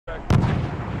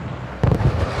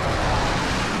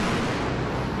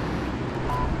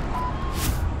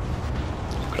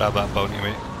Grab that bounty,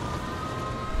 mate.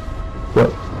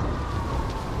 What?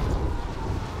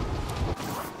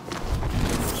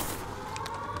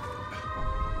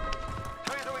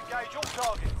 Clear to engage all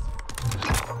targets.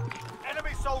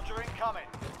 Enemy soldier incoming.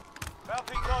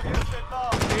 Bounty target is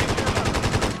advanced.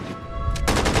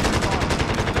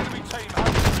 Enemy team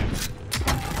hunting you.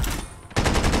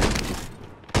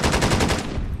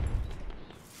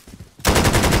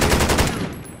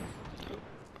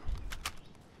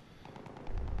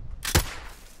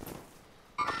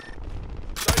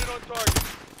 Sighted on target.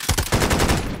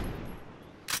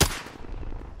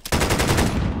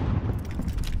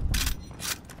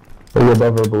 Are you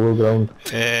above or below ground?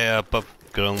 Above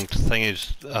ground. Thing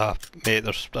is, mate,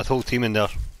 there's a whole team in there.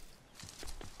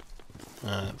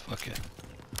 Fuck it.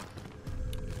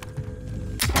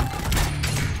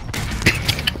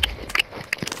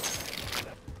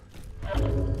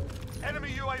 Enemy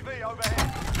UAV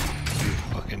overhead.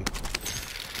 Fucking.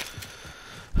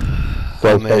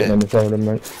 Guys fighting on the side of them,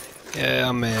 right? Yeah,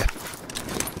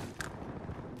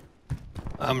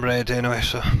 I'm red anyway,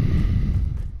 so I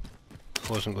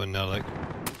wasn't going there like.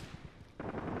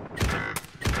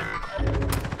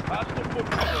 Hostile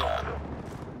footprint.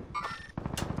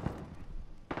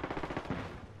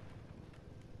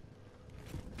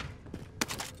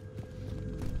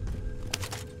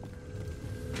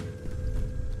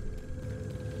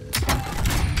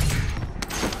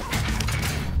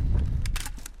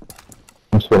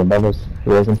 I'm just going above us. He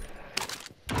wasn't.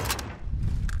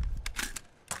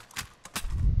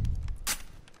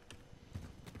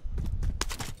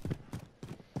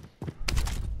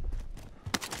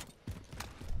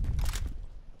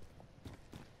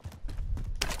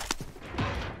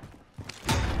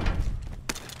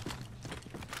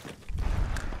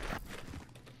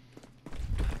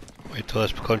 Wait till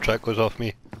this contract goes off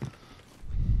me.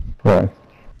 Right.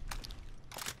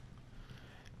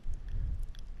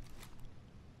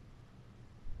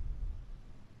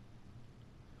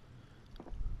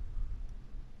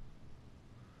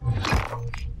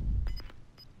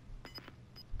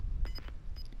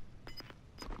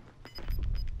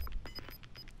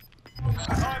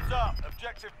 Time's up.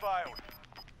 Objective failed.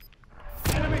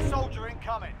 Enemy soldier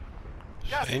incoming.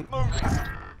 Gas is Shane. moving.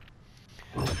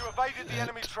 You evaded the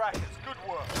enemy trackers. Good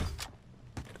work.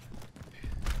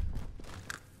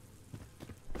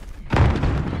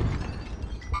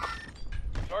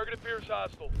 Target appears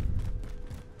hostile.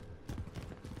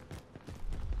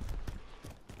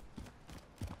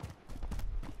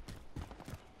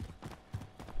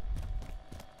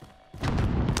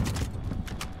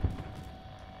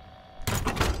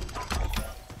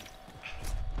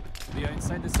 We are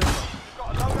inside the circle. You've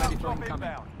got a loadout Ready for drop incoming.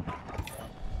 inbound.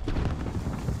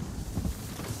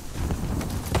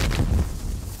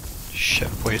 Shit,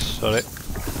 please, sorry.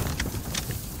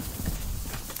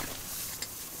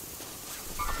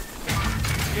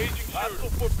 Engaging hostile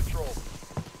foot patrol.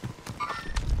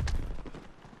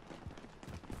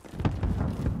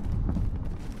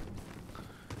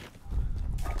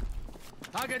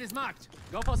 Target is marked.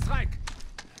 Go for strike.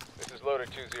 This is Loader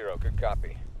 2-0. Good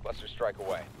copy. Cluster strike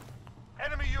away.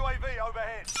 Enemy UAV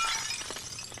overhead.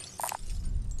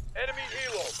 Enemy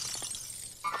helo.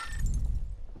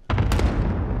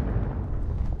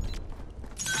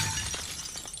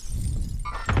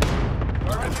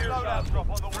 Enemy loadout drop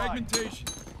on the way. Fragmentation.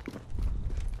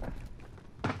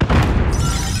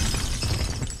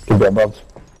 Could be above.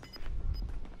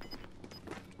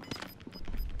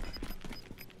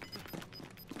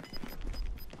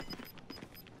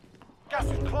 Gas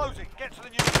is closing. Get to the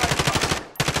new safe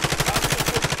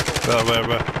zone.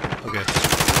 Where? Okay.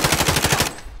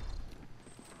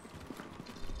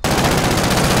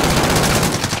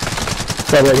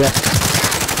 Sorry, yeah.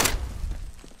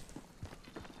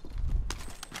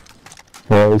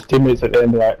 Well, his teammates at the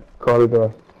end of that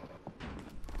corridor.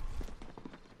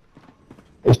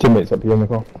 His teammates up here in the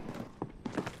corner.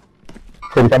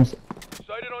 Here he comes.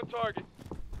 Sighted on target.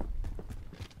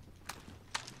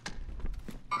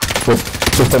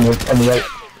 Just on the right.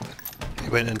 He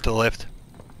went into the left.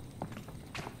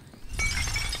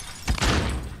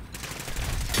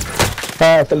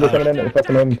 Ah, somebody coming in at the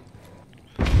fucking end.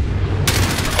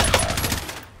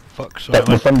 Fuck, sorry.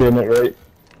 There's somebody in at the right.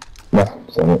 No,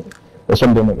 sorry. There's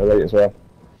somebody in at the right as well.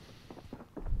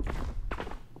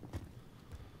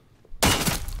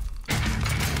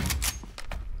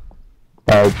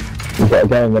 We've got a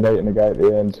guy on the right and a guy at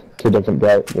the end. Two different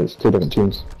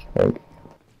teams. Like,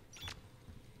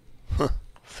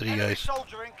 Three Enemy guys.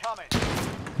 soldier incoming.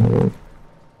 mm.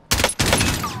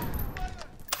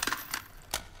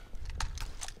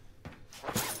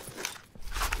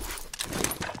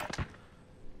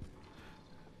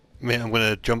 Mate, I'm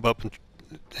gonna jump up and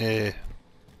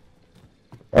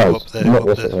Oh, go up it's the not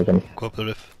worth it again. go up the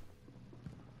roof.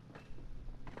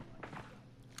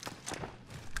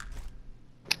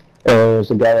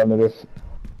 There's a guy on the roof.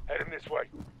 Heading this way.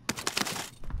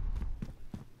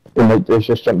 He's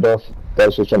just jumped off.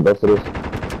 Guys just jumped off the roof.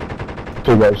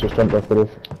 Two guys just jumped off the roof.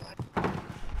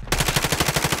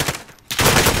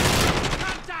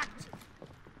 Contact!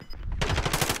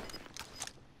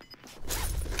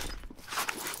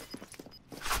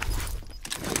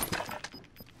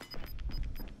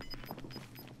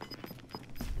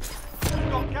 We've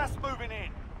got gas moving in.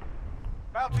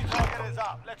 Bounty target is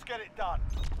up. Let's get it done.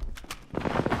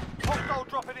 Hostile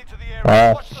dropping into the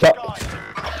area. Watch the fuck. skies.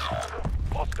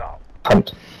 Hostile.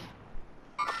 Hunt.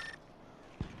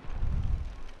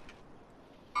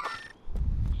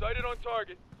 Sighted on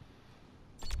target.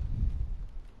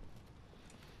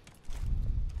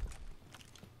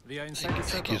 We are inside the I think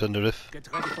circle. he's on the roof. Get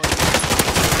ready for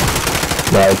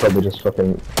No, he probably just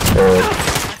fucking. No,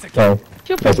 that's the guy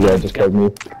who just killed me.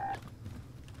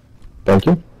 Thank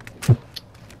you.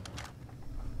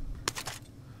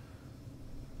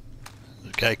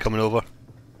 The guy coming over.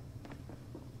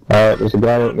 There's a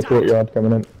guy out in the courtyard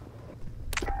coming in.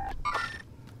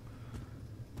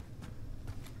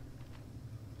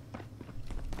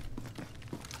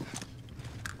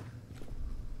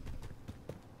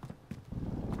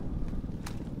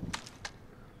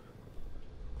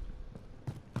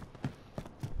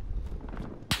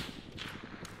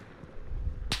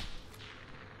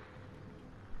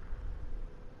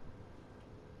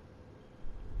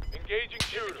 Engaging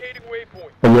shooter. Indicating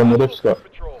waypoint. Are you on the roof, Scott?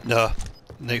 Patrol. No,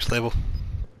 next level.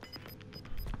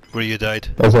 Where you died.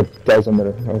 There's a guy's on the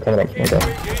roof. I'm coming up. Okay.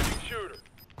 Engaging shooter.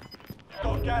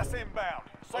 Got gas inbound.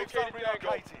 Safe zone Located Tango.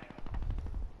 relocated.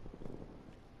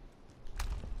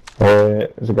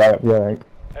 There's a guy up here, I think.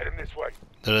 Heading this way.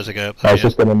 There is a guy up I there. was Yeah.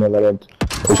 just going in the other end.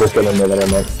 I was just going in the other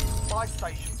end, mate. Buy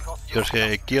station costs.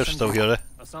 Your gear's still here, eh?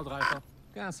 assault rifle.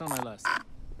 Gas on my last.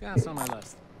 Gas on my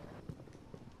last.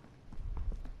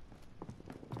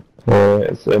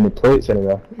 It's in the plates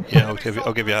anywhere. Yeah, I'll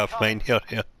give you half mine. Here.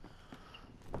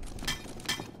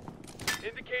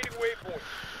 Indicating waypoint.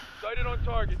 Sighted on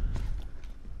target.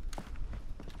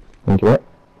 Thank you, mate.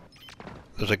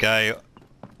 There's a guy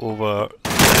over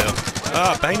there.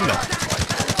 Ah, behind me.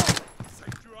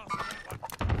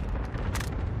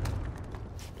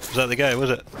 Was that the guy,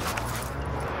 was it?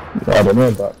 I don't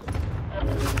know, but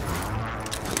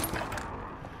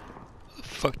The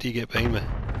fuck do you get behind me?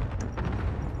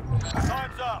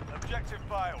 Time's up. Objective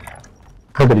failed.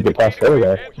 how did he get past the other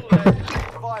guy? Cancel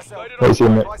that. Buy yourself. Sighted What on is he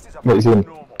in target. it? Devices are What is he in?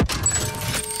 normal.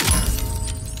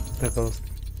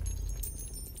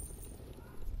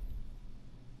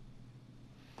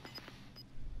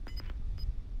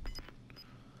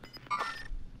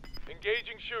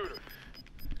 Engaging shooter.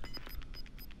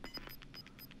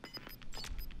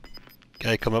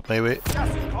 Guy come up my way.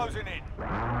 Gas is closing in.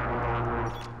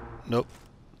 Nope.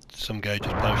 Some guy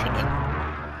just parachuting in.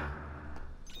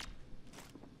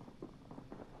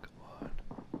 Come on.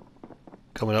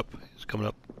 Coming up. He's coming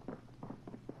up.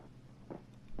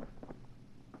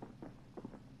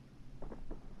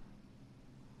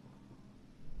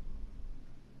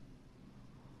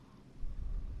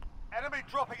 Enemy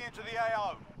dropping into the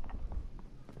AO.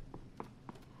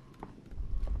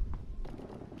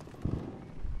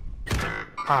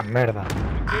 Ah, merda.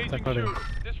 Engaging Tá shooter.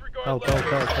 Disregard Help, left.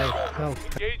 help, help, help, help.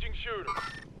 Engaging shooter.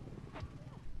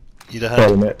 Need a Sorry,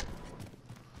 hand. mate.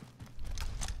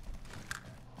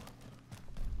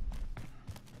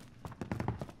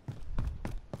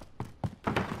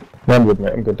 I'm good,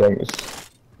 mate. I'm good, thanks.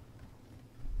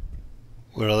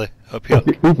 Where are they? Up here.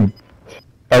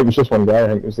 It was just one guy, I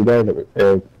think. It was the guy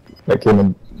that came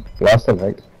in last time, I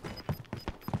think.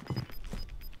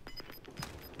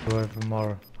 Do have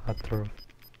more at the roof.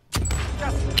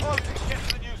 Gas is closing. Get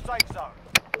to the new safe zone.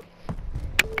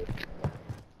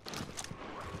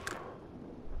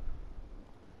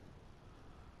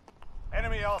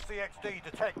 Enemy RCXD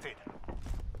detected.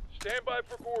 Stand by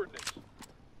for coordinates.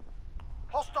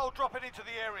 Hostile dropping into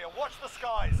the area. Watch the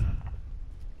skies.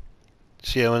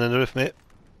 See anyone on the roof, mate?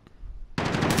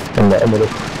 In the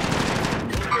roof.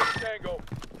 Located Tango.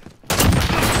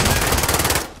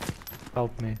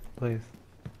 Help me, please.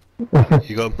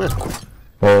 You got him?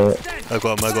 I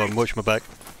got him. Watch my back.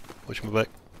 Watch my back.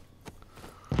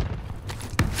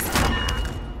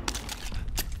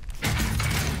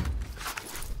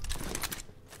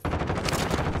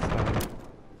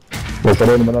 Was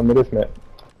there anyone on the roof, mate?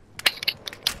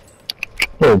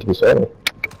 Oh, to be sorry.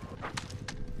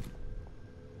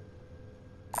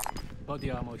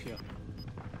 Body armor here.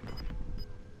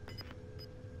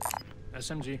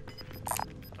 SMG.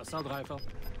 Assault rifle.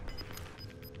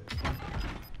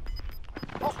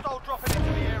 Hostile dropping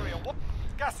into the area. What?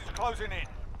 Gas is closing in.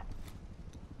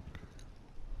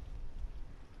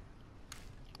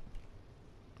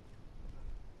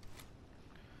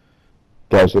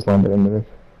 Guys just landed on the roof.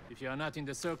 If you are not in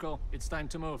the circle, it's time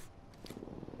to move.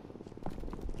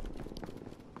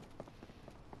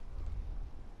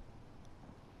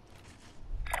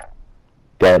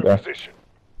 Got it, Position.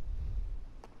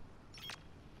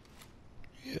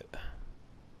 Yeah.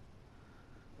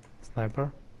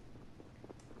 Sniper.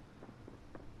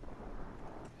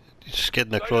 He's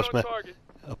skidding across me.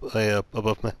 Up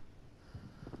above me.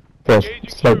 First,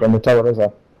 sniper on the tower, is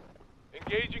there?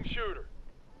 Engaging shooter.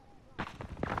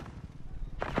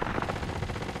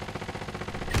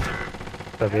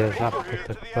 Sobie Route żabkę into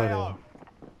the terytorium. AO.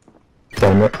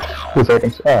 Damn it. 2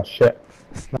 seconds. Ah, shit.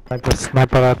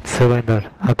 Sniper at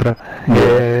cylinder. Atra.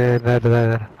 Yeah.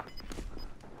 There.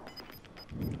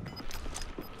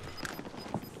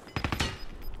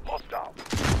 Hostile.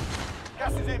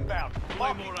 Gas is inbound.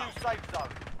 Marking new safe zone.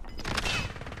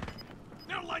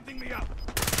 They're lighting me up.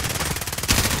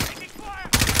 Taking fire.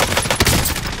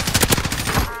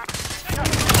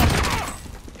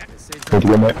 Need to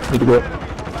go, mate. Need to go.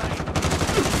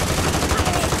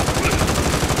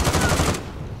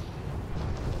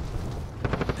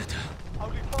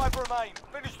 Only 5 remain.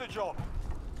 Finish the job.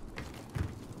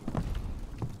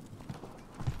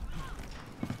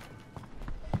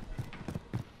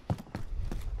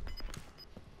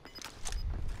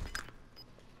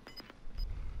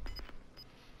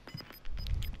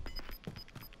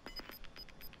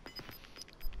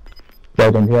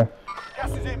 Right in here.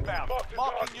 Gas is inbound.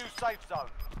 Marking new safe zone.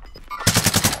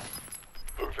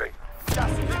 Moving.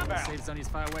 Gas is inbound. Safe zone is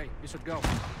far away. We should go.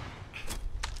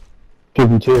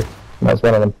 2v2. That's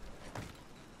one of them.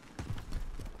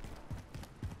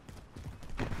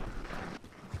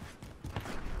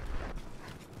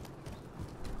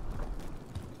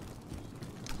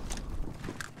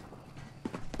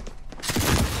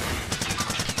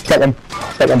 Second.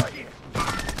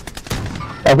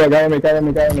 Okay, guy on me.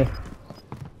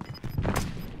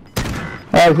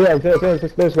 Oh,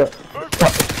 there's it.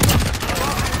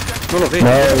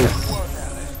 Nice.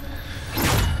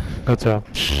 Good job.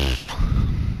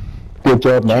 Good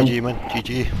job, man. GG, man.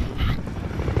 GG.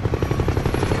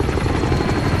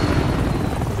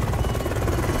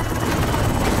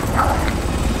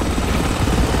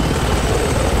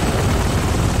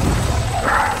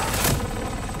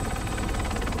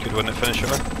 Good one to finish it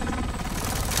with.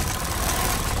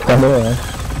 I know, man.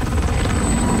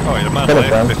 Oh, your man Hello, left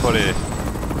Frank. before he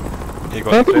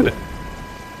got the credit.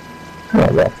 Oh,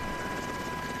 yeah.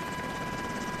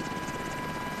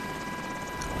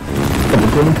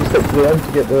 Do you need to stick to the end to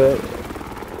get the...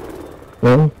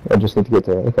 No? I just need to get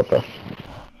to the helicopter.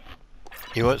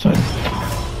 You what, sorry?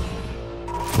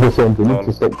 You're saying you need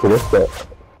to stick to this bit.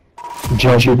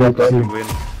 GG,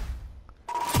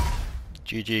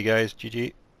 GG, guys.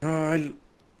 GG. Oh,